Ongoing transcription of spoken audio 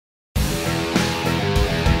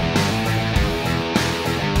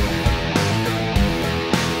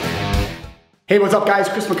Hey, what's up guys?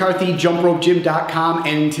 Chris McCarthy, JumpRopeGym.com,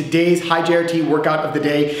 and in today's HI-JRT workout of the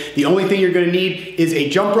day, the only thing you're gonna need is a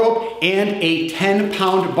jump rope and a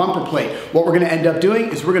 10-pound bumper plate. What we're gonna end up doing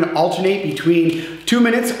is we're gonna alternate between 2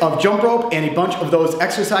 minutes of jump rope and a bunch of those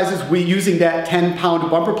exercises using that 10-pound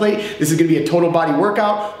bumper plate. This is gonna be a total body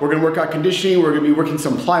workout. We're gonna work out conditioning. We're gonna be working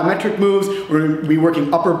some plyometric moves. We're gonna be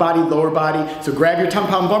working upper body, lower body. So grab your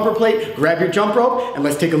 10-pound bumper plate, grab your jump rope, and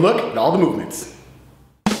let's take a look at all the movements.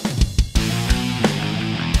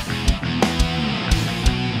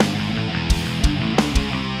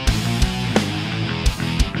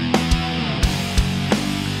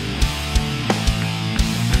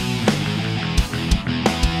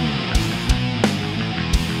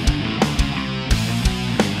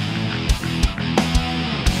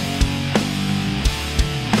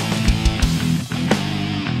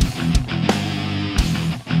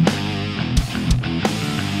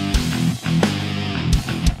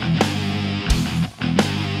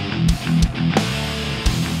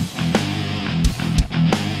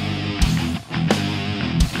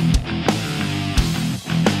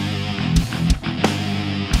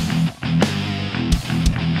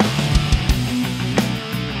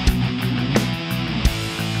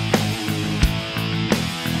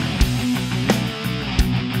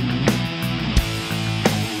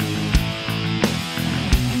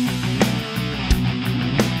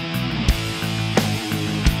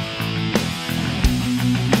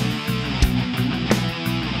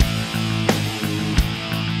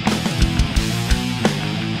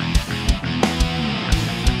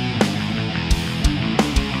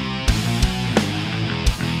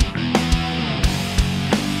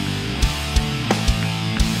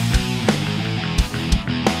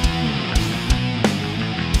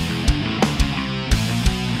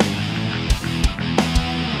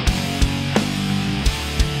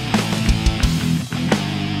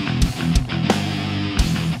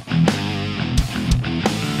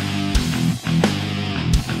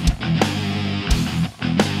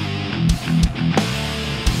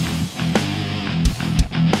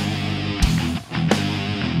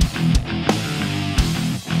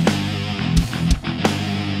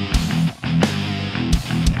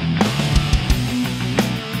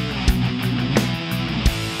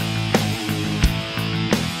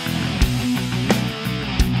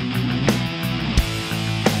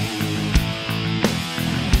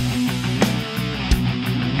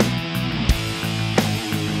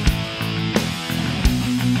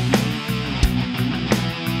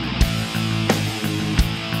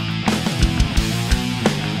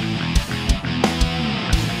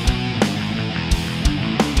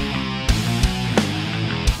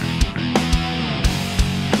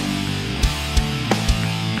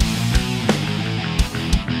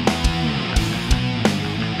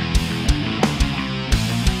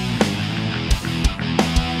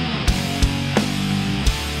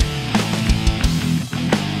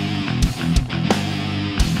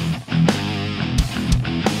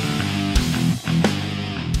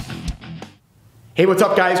 Hey, what's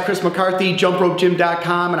up guys? Chris McCarthy,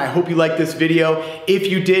 JumpRopeGym.com, and I hope you liked this video. If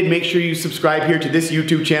you did, make sure you subscribe here to this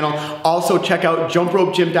YouTube channel. Also check out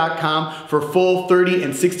JumpRopeGym.com for full 30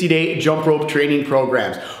 and 60-day jump rope training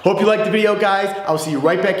programs. Hope you liked the video guys. I'll see you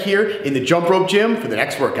right back here in the Jump Rope Gym for the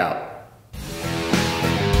next workout.